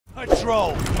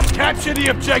Patrol, capture the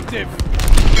objective.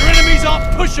 Your enemies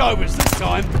aren't pushovers this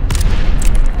time.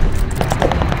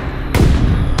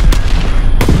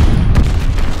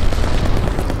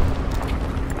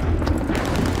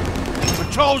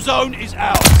 Patrol zone is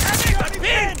out.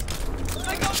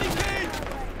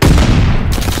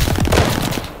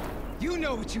 You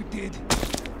know what you did.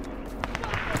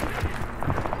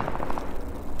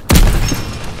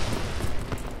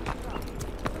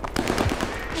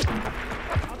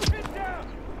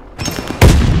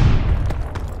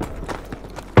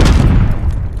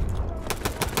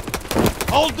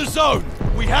 Hold the zone.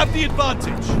 We have the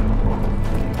advantage.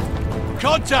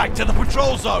 Contact to the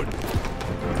patrol zone.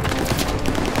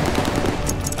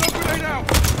 Grenade out.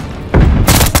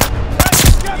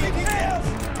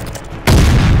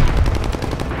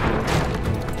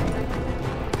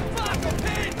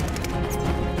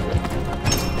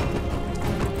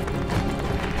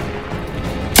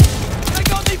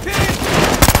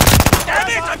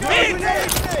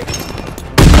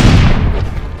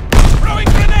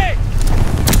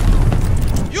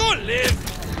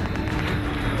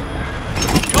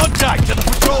 Contact to the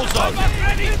patrol zone.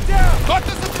 Got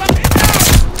the supply.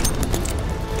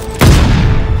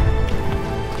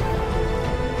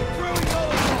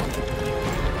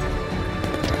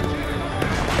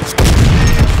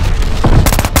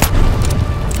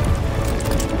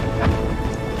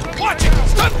 Watch it!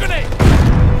 Stun grenade!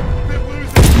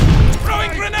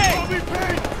 Throwing grenade!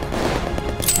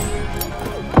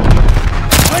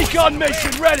 Recon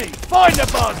mission ready! Find the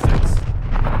bastards!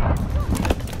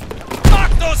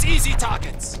 Those easy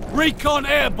targets! Recon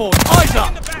airborne! Eyes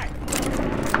up!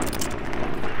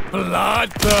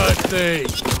 Bloodthirsty!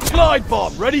 Glide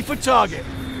bomb ready for target!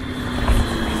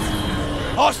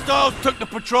 Hostiles took the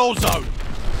patrol zone!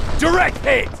 Direct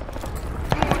hit!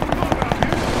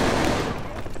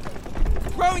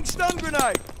 Throwing stun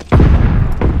grenade!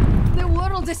 The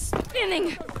world is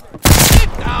spinning!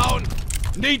 Get down!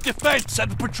 Need defense at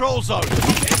the patrol zone!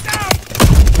 Get down!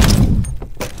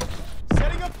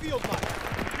 Setting up field line.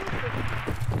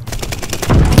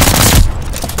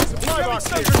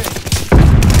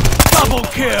 Double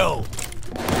kill!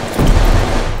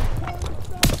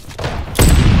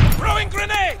 Throwing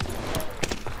grenade!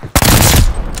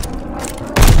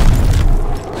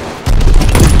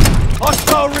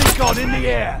 Hostile recon in the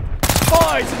air!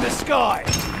 Spies in the sky!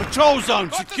 Patrol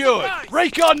zone secured!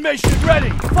 Recon mission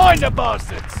ready! Find the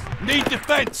bastards! Need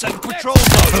defense at the patrol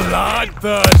zone!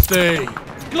 Bloodthirsty!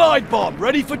 Glide bomb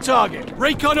ready for target!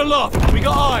 Recon aloft! We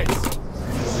got eyes!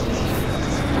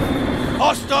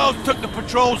 Hostiles took the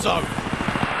patrol zone!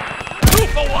 2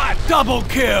 for 1! Double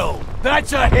kill!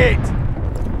 That's a hit!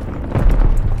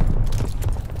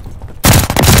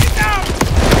 Get down!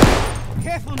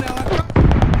 Careful now,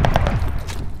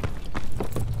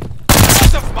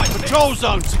 Patrol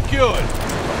zone secured!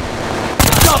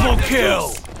 Double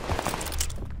kill!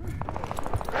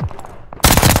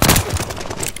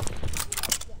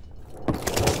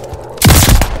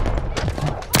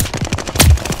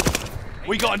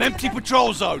 We got an empty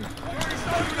patrol zone!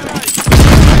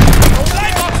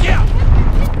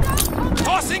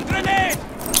 Tossing grenade!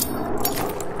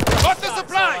 Got the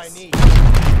supplies!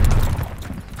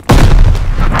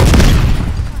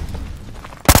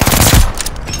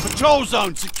 Patrol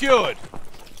zone secured!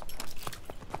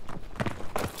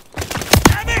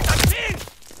 Damn it, I'm in!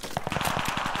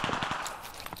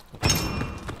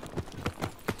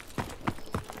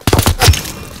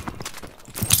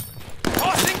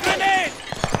 Tossing grenade!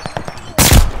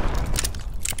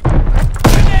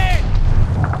 Grenade!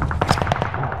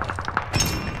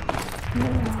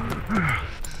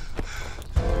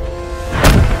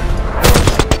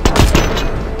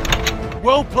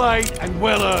 Well played and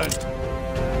well earned.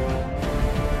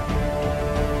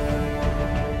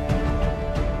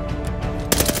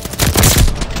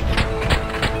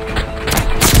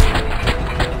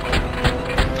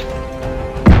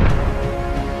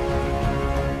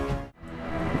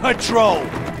 Patrol,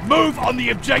 move on the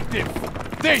objective.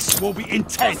 This will be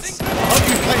intense. Hope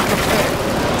you came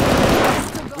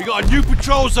prepared. We got a new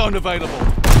patrol zone available.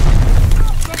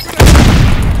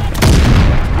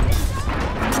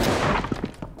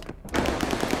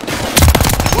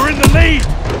 We're in the lead.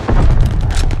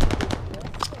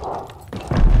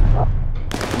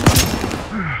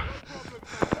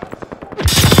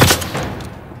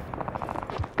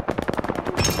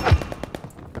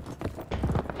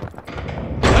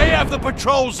 They have the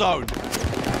patrol zone.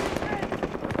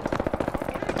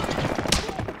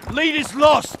 Lead is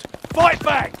lost. Fight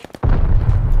back.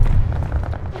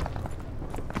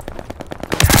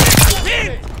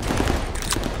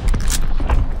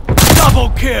 Double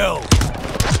kill.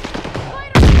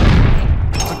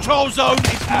 Patrol zone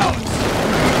is ours.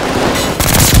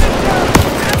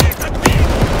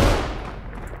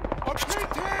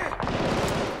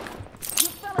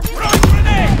 Throwing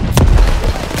grenade!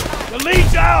 The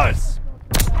lead's ours.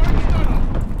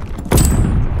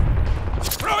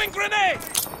 Throwing grenade!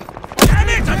 Damn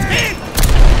it, I'm hit!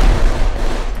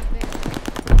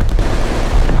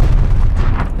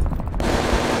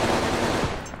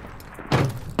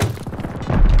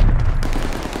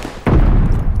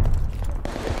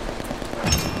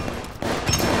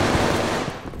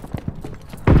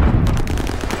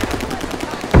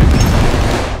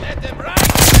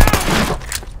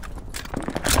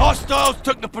 Hostiles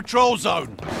took the patrol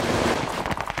zone.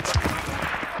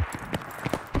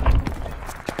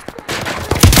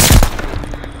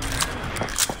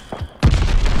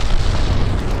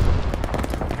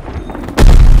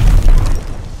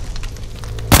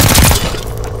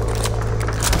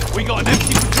 We got an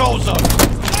empty patrol zone.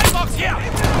 Supply box here!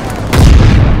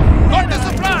 Got the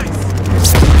supplies!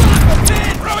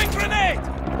 Throwing grenade!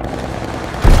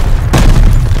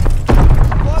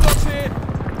 Supply box here.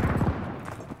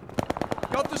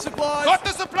 Got the supplies. Got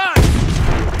the supplies!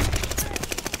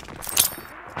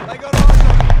 They got eyes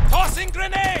on me. Tossing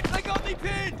grenade! They got me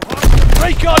pinned.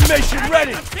 Recon mission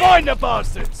ready. Find the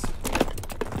bastards.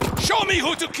 Show me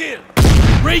who to kill!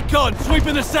 Recon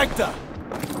sweeping the sector.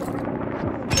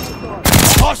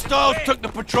 Hostiles took the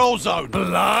patrol zone.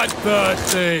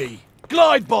 Bloodthirsty.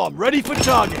 Glide bomb ready for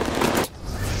target.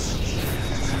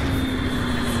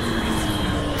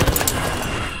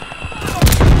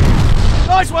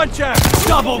 Nice one, chap.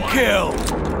 Double kill.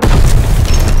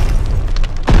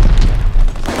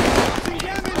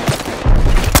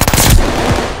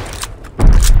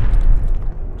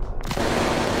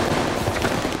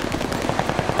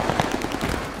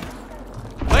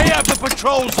 They have the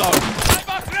patrol zone. Supply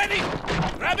box ready!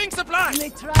 Grabbing supplies! They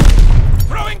try.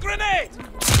 Throwing grenade!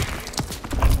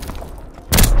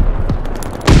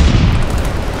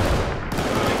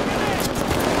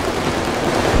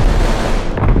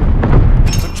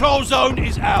 Patrol zone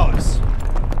is ours.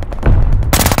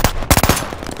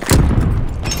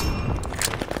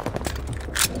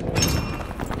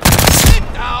 Hit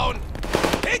down!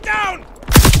 Hit down!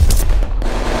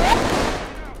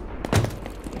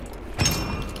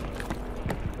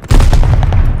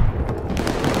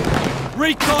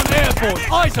 Recon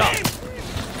airborne. Eyes up.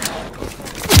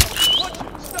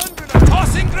 Stun grenade!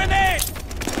 Tossing grenade!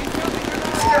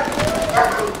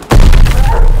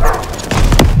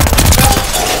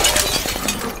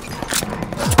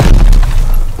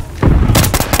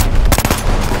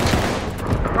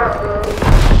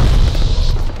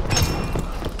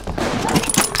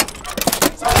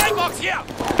 Supply box here!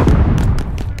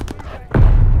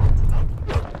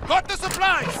 Got the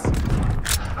supplies!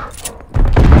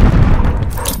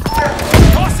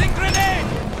 Tossing grenade!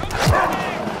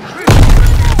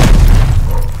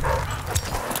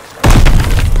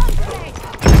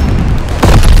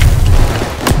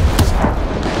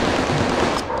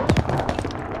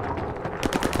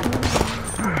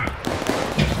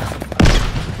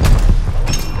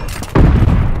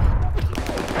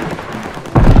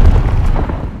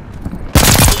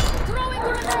 Throwing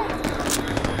grenade.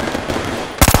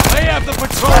 They have the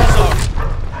patrol zone.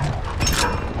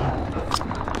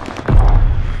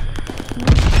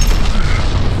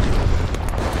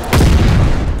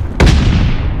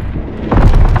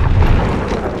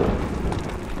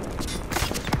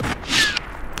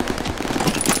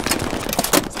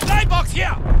 Supply box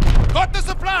here! Got the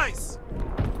supplies!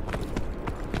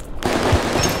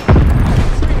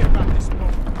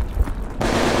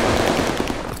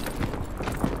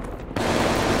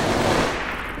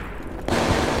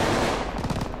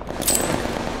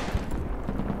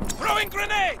 Throwing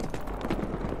grenade!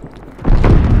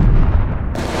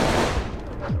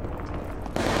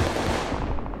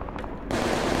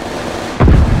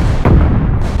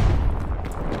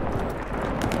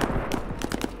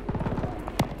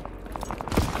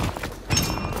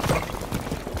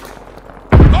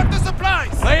 Got the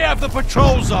supplies! They have the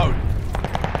patrol zone.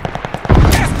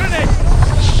 Gas grenade!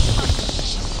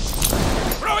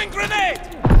 Throwing grenade!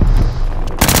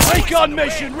 Recon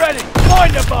mission ready.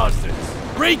 Find the bastards.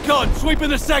 Recon sweeping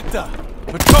the sector.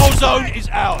 Patrol zone is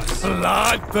ours.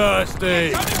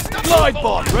 Bloodthirsty. Glide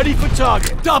bomb ready for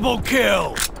target. Double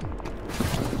kill.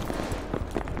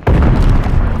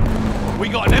 We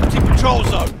got an empty patrol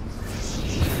zone.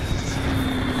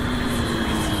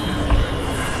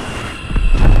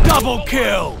 Double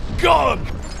kill. Got 'em.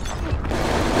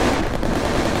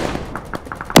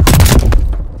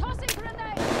 Tossing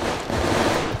grenade.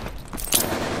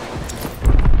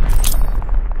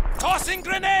 Tossing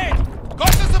grenade!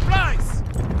 Got the supplies!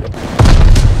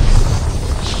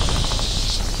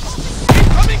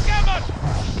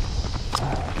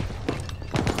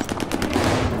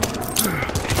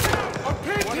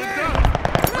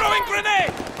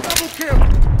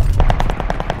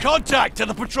 Contact to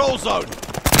the patrol zone.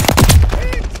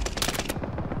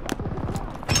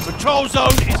 Patrol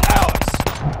zone is ours.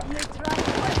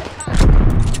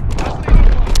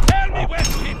 Tell me where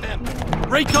to hit them!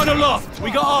 Recon aloft.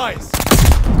 We got eyes.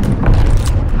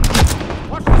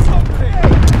 Watch the something!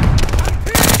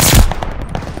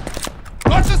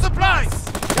 Got the supplies!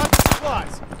 Got the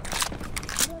supplies!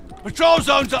 Patrol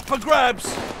zone's up for grabs.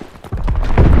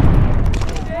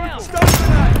 Stun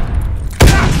grenade!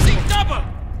 See double!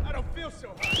 I don't feel so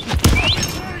hot.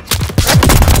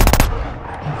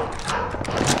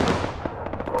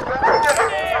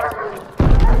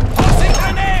 Tossing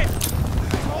grenade!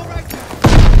 All right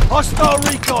now. Hostile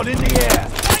recon in the air.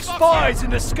 Spies in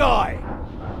the sky.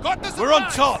 Got the supplies! We're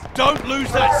on top. Don't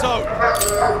lose that zone.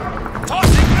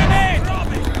 Tossing grenade!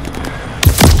 Robbing!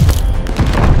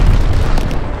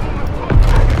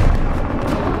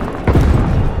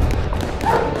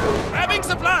 Grabbing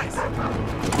supplies!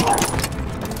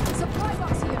 Supply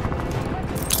box here.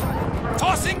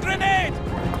 Tossing grenade!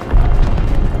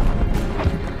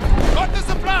 Got the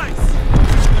supplies!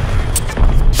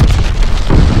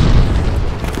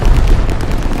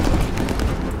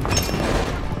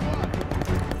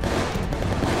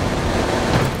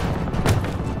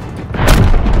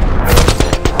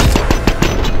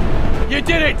 You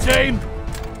did it, team.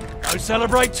 Don't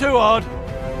celebrate too hard.